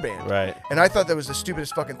be a fair band. Right. And I thought that was the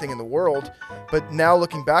stupidest fucking thing in the world. But now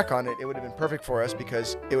looking back on it, it would have been perfect for us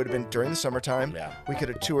because it would have been during the summertime. Yeah. We could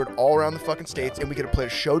have toured all around the fucking states, and we could have played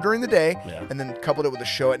a show during the day Yeah. and then coupled it with a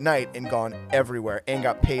show at night and gone everywhere and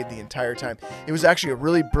got paid the entire time. It was actually a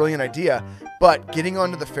really brilliant idea, but getting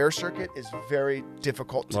onto the fair circuit is very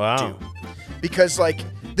difficult to Wow. do. Because like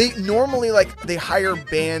they normally like they hire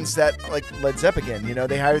bands that like Led Zeppelin, you know,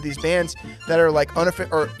 they hire these bands that are like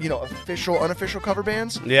official, unofficial cover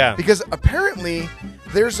bands. Yeah. Because apparently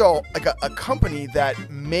there's a company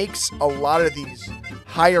that makes a lot of these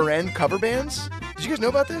higher end cover bands. Did you guys know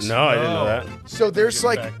about this? No, I didn't know No. that. So there's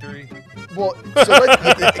like Factory. well, so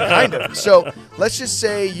kind of. So let's just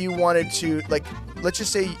say you wanted to let's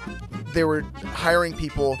just say they were hiring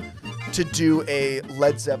people to do a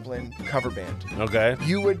Led Zeppelin cover band. Okay.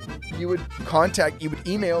 You would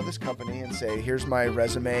email this company and say, here's my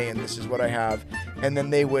resume and this is what I have, and then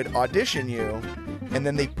they would audition you, and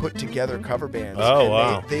then they put together cover bands. Oh, and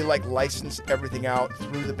wow. They like license everything out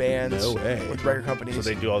through the bands No way. with record companies. So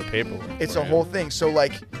they do all the paperwork. It's a whole thing. So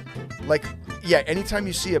like yeah, anytime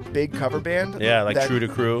you see a big cover band, Yeah, like that- True to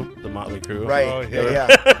Crew, the Motley Crew. Right. Oh, yeah.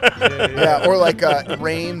 yeah. Yeah, or like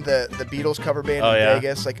Rain, the Beatles cover band Oh, in yeah.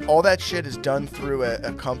 Vegas. Like all that shit is done through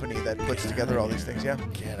a company that puts together all these things. Yeah.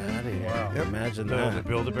 Get out of here. Wow. Yep. Imagine The that.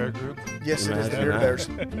 Build-A-Bear group. Yes, it is the Imagine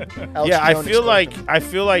Bearded that. Bears. Alex Yeah, I Jones feel explained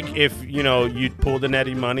like if you'd pull the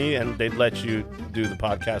Netty money and they'd let you do the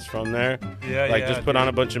podcast from there. Yeah, Like just put on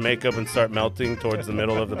a bunch of makeup and start melting towards the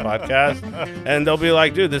middle of the podcast, and they'll be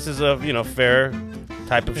like, "Dude, this is a fair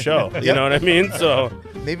type of show." You Yep. know what I mean? So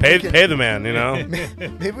Maybe pay we can- pay the man. You know.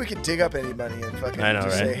 Maybe we could dig up any money and fucking I know,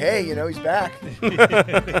 just right? say, hey, he's back.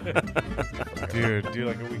 Dude, do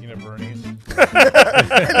like a weekend at Bernie's.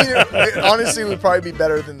 I mean, it honestly would probably be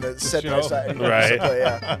better than the set show. side. Right.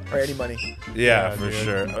 Yeah. Or any money. Yeah, Yeah, for dude.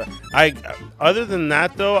 sure. Other than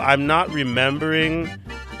that though, I'm not remembering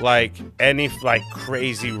like any like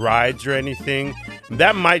crazy rides or anything.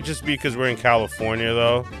 That might just be because we're in California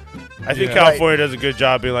though. I think Yeah. California does a good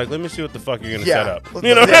job being like, let me see what the fuck you're gonna Yeah. set up. Let's-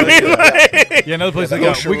 You know what I let's mean? do that, Like- Yeah, another place Yeah, we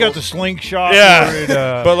got. the We got rules. the slingshot. Yeah, where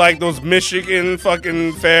it, but like those Michigan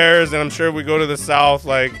fucking fairs, and I'm sure if we go to the South,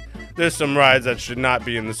 like there's some rides that should not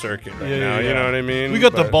be in the circuit right now. You know what I mean? We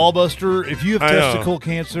got the But- ball buster. If you have I know. testicle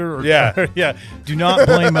cancer, or, Yeah. yeah, do not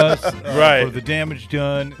blame us Right. for the damage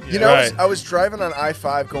done. You know, Right. I was driving on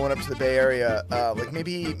I-5 going up to the Bay Area, like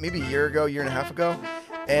maybe a year and a half ago,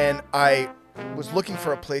 and I was looking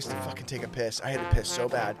for a place to fucking take a piss. I had to piss so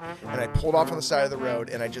bad, and I pulled off on the side of the road,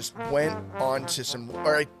 and I just went on to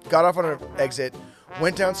I got off on an exit,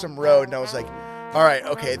 went down some road, and I was like, all right,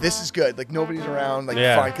 okay, this is good. Like nobody's around, like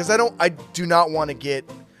Yeah. fine, because I do not want to get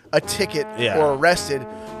a ticket Yeah. or arrested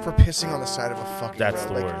for pissing on the side of a fucking That's road.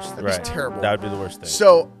 the Like, worst. That'd Right. be terrible. That would be the worst thing.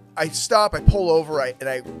 So I stop, I pull over, and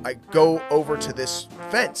I go over to this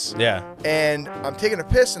fence. Yeah. And I'm taking a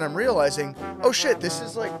piss, and I'm realizing, oh shit, this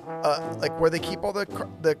is like where they keep all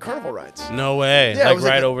the carnival rides. No way. Yeah, it Like was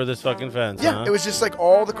right like a- over this fucking fence. Yeah, huh? it was just like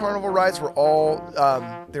all the carnival rides were all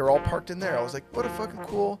they were all parked in there. I was like, what a fucking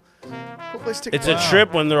cool place to take. It's a a piss.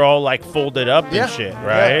 trip when they're all like folded up Yeah. and shit,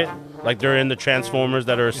 right? Yeah. Like they're in the Transformers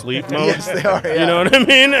that are asleep mode. Yes, they are. Yeah. You know what I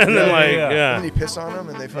mean? And then Yeah, like, yeah. yeah. And then you piss on them,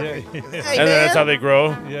 and they fucking. Yeah. Hey, And then that's man. how they grow.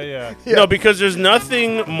 Yeah, yeah. Yeah. No, because there's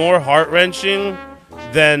nothing more heart wrenching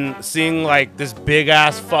than seeing like this big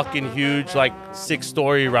ass fucking huge like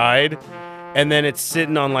 6-story ride, and then it's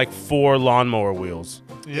sitting on like 4 lawnmower wheels.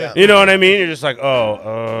 Yeah. You know what I mean? You're just like,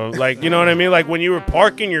 like, you know what I mean? Like when you were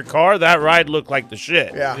parking your car, that ride looked like the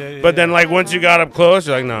shit. Yeah. Yeah, yeah, But then like once you got up close,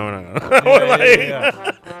 you're like, no. Yeah, Like,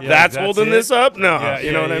 yeah, that's holding it. this up. No, Yeah,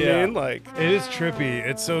 you know what yeah. I mean? Like, It is trippy.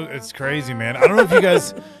 It's crazy, man. I don't know if you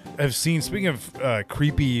guys have seen. Speaking of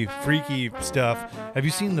creepy, freaky stuff, have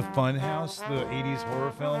you seen the Fun House, the '80s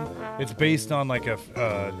horror film? It's based on like a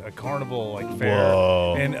carnival like fair,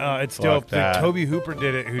 Whoa. and it's Fuck dope. that. Toby Hooper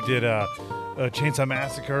did it, who did Chainsaw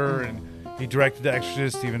Massacre, and he directed The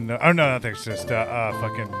Exorcist. Even though, oh no, not The Exorcist,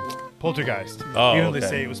 fucking Poltergeist. Oh, Even though they okay.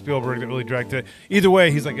 say it was Spielberg that really directed it. Either way,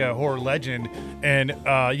 he's like a horror legend. And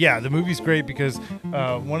yeah, the movie's great because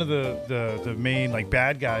one of the main like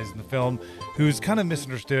bad guys in the film, who's kind of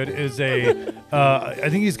misunderstood, is I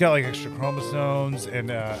think he's got like extra chromosomes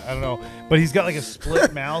and I don't know, but he's got like a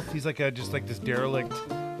split mouth. He's like just like this derelict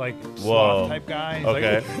like sloth type guy. He's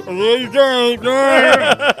Okay. he's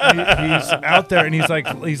out there and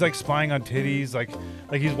he's like spying on titties, like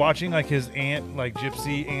he's watching like his aunt, like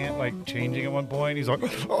gypsy aunt, like changing at one point. He's like,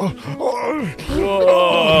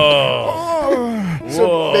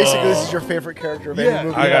 So basically, this is your favorite character of any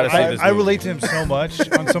movie. I gotta see this I movie. relate to him so much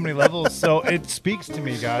on so many levels, so it speaks to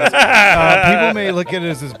me, guys. People may look at it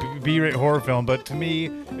as this B-rate horror film, but to me,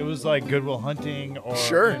 it was like Good Will Hunting or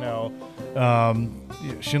Sure. you know,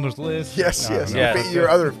 Schindler's List. Yes, No, yes. no, Yeah. Your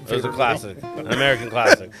other it was favorite a classic, an American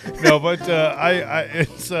classic. no, but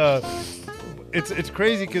it's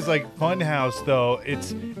crazy because like Funhouse though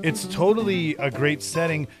it's totally a great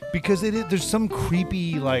setting because there's some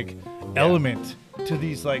creepy like element to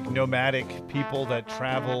these like nomadic people that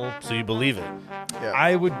travel. So you believe it? Yeah.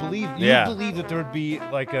 I would believe believe that there would be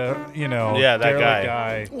like a that derelict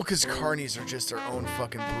guy. Well, because carnies are just their own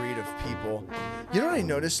fucking breed of people. You know what I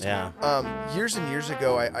noticed? Yeah. Years and years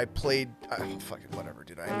ago, I played. Fucking whatever,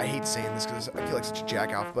 dude. I hate saying this because I feel like such a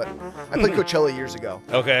jack-off, but I played Coachella years ago.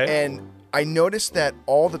 Okay. And I noticed that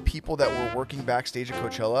all the people that were working backstage at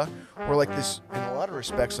Coachella were like this, in a lot of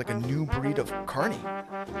respects, like a new breed of carny.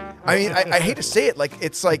 I mean, I hate to say it, like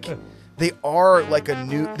it's like they are like a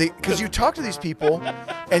new, because you talk to these people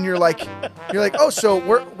and you're like, oh, so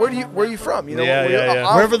where are you from? You know,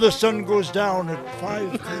 Yeah. Wherever the sun goes down at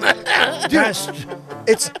 5 past.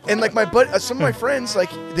 It's and like my some of my friends,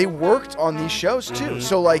 like they worked on these shows too,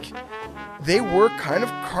 so like they were kind of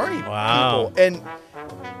carny Wow. people,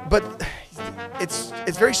 but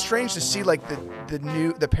it's very strange to see like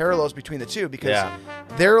the parallels between the two because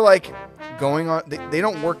they're like going on. They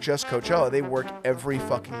don't work just Coachella; they work every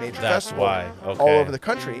fucking major That's festival why. Okay. all over the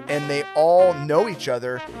country, and they all know each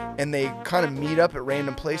other, and they kind of meet up at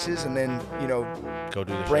random places, and then Go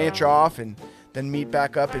do the branch show. off and then meet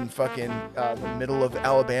back up in fucking the middle of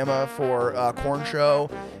Alabama for a corn show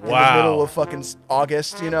in the Wow. middle of fucking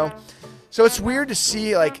August, So it's weird to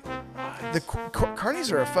see like the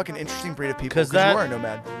carnies are a fucking interesting breed of people 'Cause because you that- are a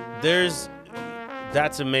nomad.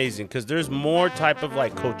 That's amazing because there's more type of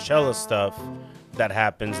like Coachella stuff that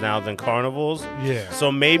happens now than carnivals. Yeah.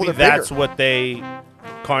 So maybe Well, they're that's bigger. what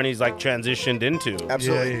carnies like transitioned into.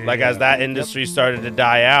 Absolutely. Yeah. Like as that industry started to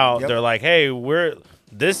time out, Yep. they're like, hey,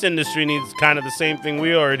 this industry needs kind of the same thing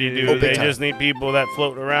we already do. Oh, big They time. just need people that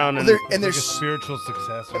float around and And Like a there's spiritual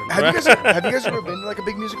successor. have you guys ever been to like a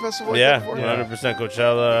big music festival? Like yeah, that before? 100%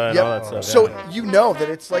 Coachella and Yep. all that stuff. So yeah. you know that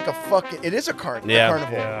it's like it is a carnival.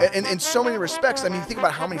 Yeah. In so many respects. I mean, think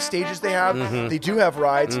about how many stages they have. Mm-hmm. They do have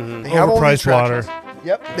rides. They have all these Overpriced water. attractions.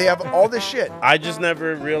 Yep, they have all this shit. I just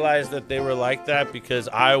never realized that they were like that because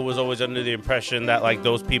I was always under the impression that like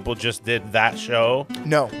those people just did that show.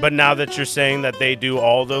 No. But now that you're saying that they do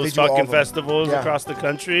all those They do all fucking of them. festivals Yeah. across the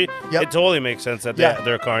country, Yep. it totally makes sense that Yeah.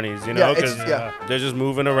 they're carnies, you Yeah, know, it's- because yeah. they're just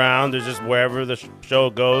moving around. They're just wherever the show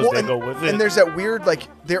goes, they and, go with it. and there's that weird, like,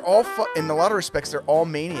 they're all, in a lot of respects, they're all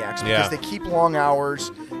maniacs because Yeah. they keep long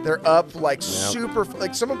hours. They're up, like, super,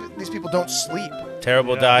 like, some of these people don't sleep.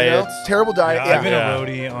 Terrible You know? diets. Terrible diet. I've been Yeah. a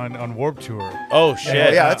roadie on Warp Tour. Oh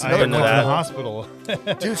shit! yeah, that's I another went to one. the hospital.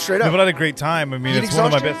 Dude, straight No, up. but I had a great time. I mean, Heat it's one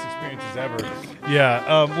of my exhaustion? best experiences ever.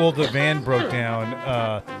 Yeah. Well, the van broke down.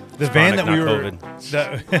 The van that chronic, we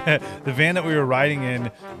not were the van that we were riding in.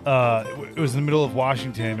 It was in the middle of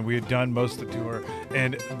Washington. We had done most of the tour,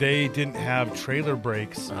 and they didn't have trailer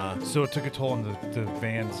brakes, so it took a toll on the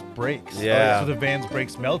van's brakes. Yeah. So the van's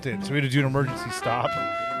brakes melted. So we had to do an emergency stop.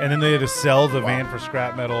 And then they had to sell the van for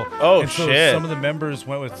scrap metal. Oh, and so shit. Some of the members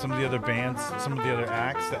went with some of the other bands, some of the other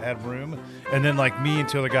acts that had room. And then, like, me and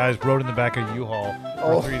two other guys rode in the back of U-Haul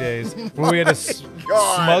for 3 days, where we had to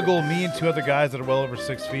God. smuggle me and two other guys that are well over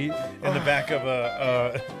 6 feet in the back of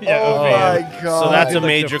a Oh, van. my God. So that's Did, a like,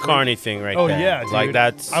 major the carny thing, right Oh there. yeah, dude. like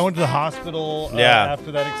that's. I went to the hospital Yeah.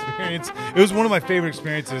 after that experience. It was one of my favorite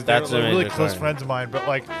experiences. They That's were a like, really major close carny. friends of mine, but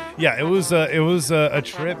like Yeah, it was a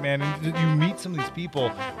trip, man. And you meet some of these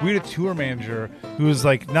people. We had a tour manager who was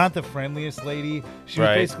like not the friendliest lady. She was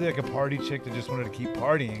Right. basically like a party chick that just wanted to keep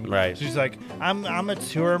partying. Right. She's like, I'm a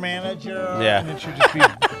tour manager. Yeah. And then she'd just be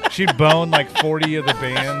she'd bone like 40 of the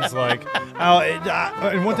bands. Like,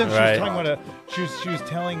 and one time she Right. was talking about she was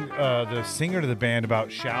telling the singer to the band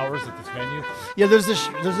about showers at this venue. Yeah, there's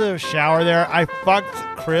a shower there. I fucked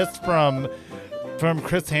Chris from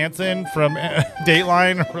Chris Hansen from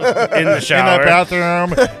Dateline In the shower. in that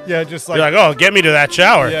bathroom. Yeah, just like, You're like, oh, get me to that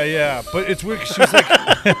shower. yeah. But it's weird 'cause she was like,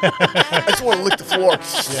 I just want to lick the floor.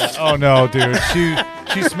 yeah, oh no, dude.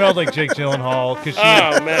 She smelled like Jake Gyllenhaal because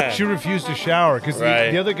Oh, man. she refused to shower because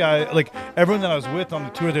Right. the other guy, like everyone that I was with on the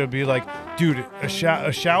tour, they would be like, dude,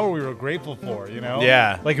 a shower we were grateful for, you know?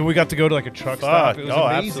 Yeah. Like we got to go to like a truck stop. It was Oh,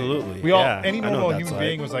 amazing. absolutely. We all, Yeah, any I know normal what human that's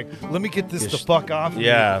being like. was like, let me get this the Just- fuck off. of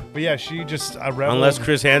yeah. me. But yeah, she just I reveled. Unless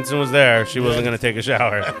Chris Hansen was there, she wasn't going to take a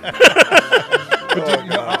shower. But dude,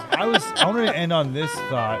 you know, I wanted to end on this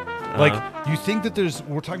thought. Like, you think that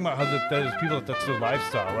we're talking about how there's people that's their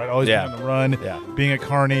lifestyle, right? Always Yeah. being on the run, Yeah. being a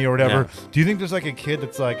carny or whatever. Yeah. Do you think there's like a kid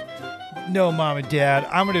that's like, no, mom and dad,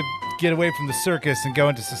 I'm going to get away from the circus and go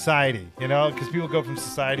into society, you know? Because people go from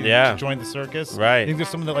society Yeah. to join the circus. Right. You think there's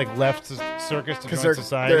someone that like left the circus to Because join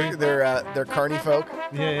society? they're carny folk.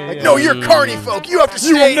 yeah. Like, no, you're carny folk. You have to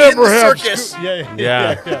you will stay in never the have circus.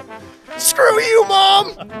 Yeah. Screw you,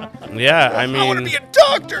 mom. Yeah, I I want to mean, be a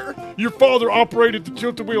doctor. Your father operated the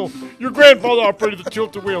tilt-a-wheel. Your grandfather operated the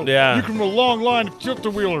tilt-a-wheel. Yeah. You come from a long line of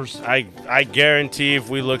tilt-a-wheelers. I guarantee if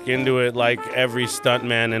we look into it, like every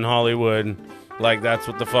stuntman in Hollywood, like that's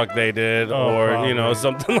what the fuck they did, Oh, or you know, probably.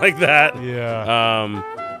 something like that.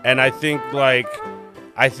 Yeah. And I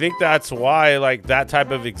think that's why like that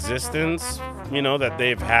type of existence, you know, that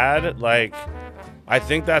they've had, like I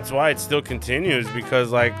think that's why it still continues,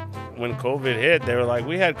 because like when COVID hit, they were like,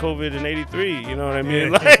 we had COVID in '83, you know what I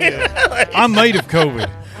mean? Like, I might have COVID.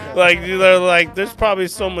 like they're like, there's probably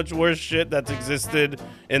so much worse shit that's existed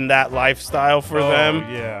in that lifestyle for Oh, them.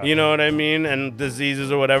 yeah. You know what I mean? And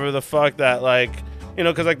diseases or whatever the fuck that like, you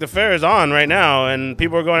know, because like the fair is on right now and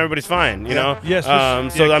people are going, everybody's fine, you know? Yes, So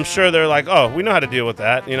yeah. I'm sure they're like, oh, we know how to deal with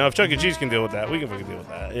that. You know, if Chuck E. Cheese can deal with that, we can fucking deal with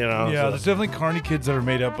that, you know? Yeah, So- there's definitely carny kids that are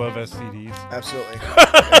made up of STDs. Absolutely.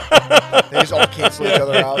 They just all cancel each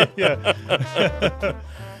other out. Yeah.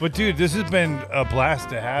 But dude, this has been a blast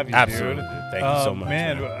to have you, Absolutely. dude. Thank you so much,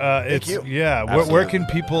 man. man. It's you. yeah. Where Absolutely. can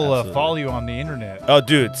people Absolutely. follow you on the internet? Oh,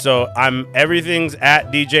 dude. So everything's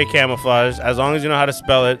at DJ Camouflage. As long as you know how to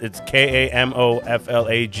spell it, it's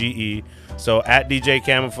KAMOFLAGE. So at DJ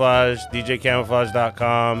Camouflage,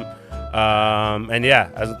 DJCamouflage.com. And yeah,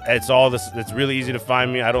 it's all this. It's really easy to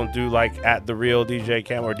find me. I don't do like at the real DJ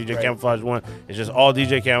Cam or DJ Right. Camouflage one. It's just all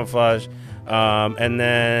DJ Camouflage. And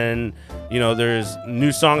then, you know, there's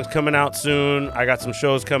new songs coming out soon. I got some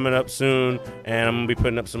shows coming up soon, and I'm gonna be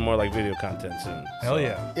putting up some more like video content soon. Hell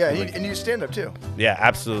yeah. Yeah, and you stand up too. Yeah,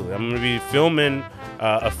 absolutely. I'm gonna be filming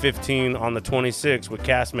a 15 on the 26th with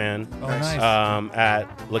Castman Oh, nice. at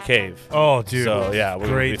La Cave. Oh, dude. So yeah, we're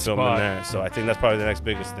gonna great be filming spot. there. So I think that's probably the next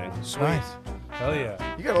biggest thing. Nice. Hell yeah.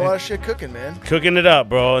 You got a lot of shit cooking, man. Cooking it up,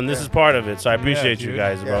 bro, and this Yeah. is part of it. So I appreciate you dude.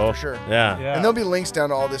 guys, Yeah, bro. for sure. Yeah. Yeah. And there'll be links down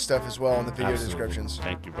to all this stuff as well in the video Absolutely. descriptions.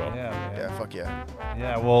 Thank you, bro. Yeah, man. Yeah, fuck yeah.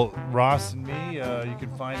 Yeah, well, Ross and me, you can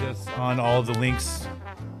find us on all of the links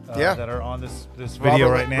Yeah. that are on this video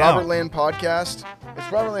right now. Robert Land Podcast.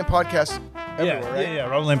 It's Robert Land Podcast everywhere, right? Yeah,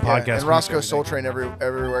 Robert Land Yeah, Podcast. and Roscoe Soul Train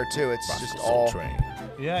everywhere too. It's just all. Train.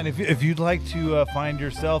 Yeah, and if you'd like to find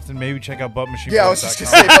yourself, then maybe check out buttmachine. Yeah, I was just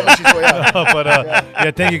gonna say that she's way out. But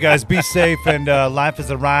yeah, thank you guys. Be safe, and life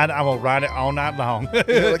is a ride. I will ride it all night long. Yeah,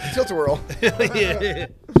 like the Tilt-A-Whirl.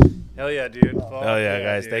 Hell yeah, dude. Hell yeah,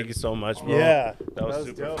 guys. Thank you so much, bro. Yeah. That was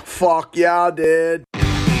super. Fuck yeah, dude.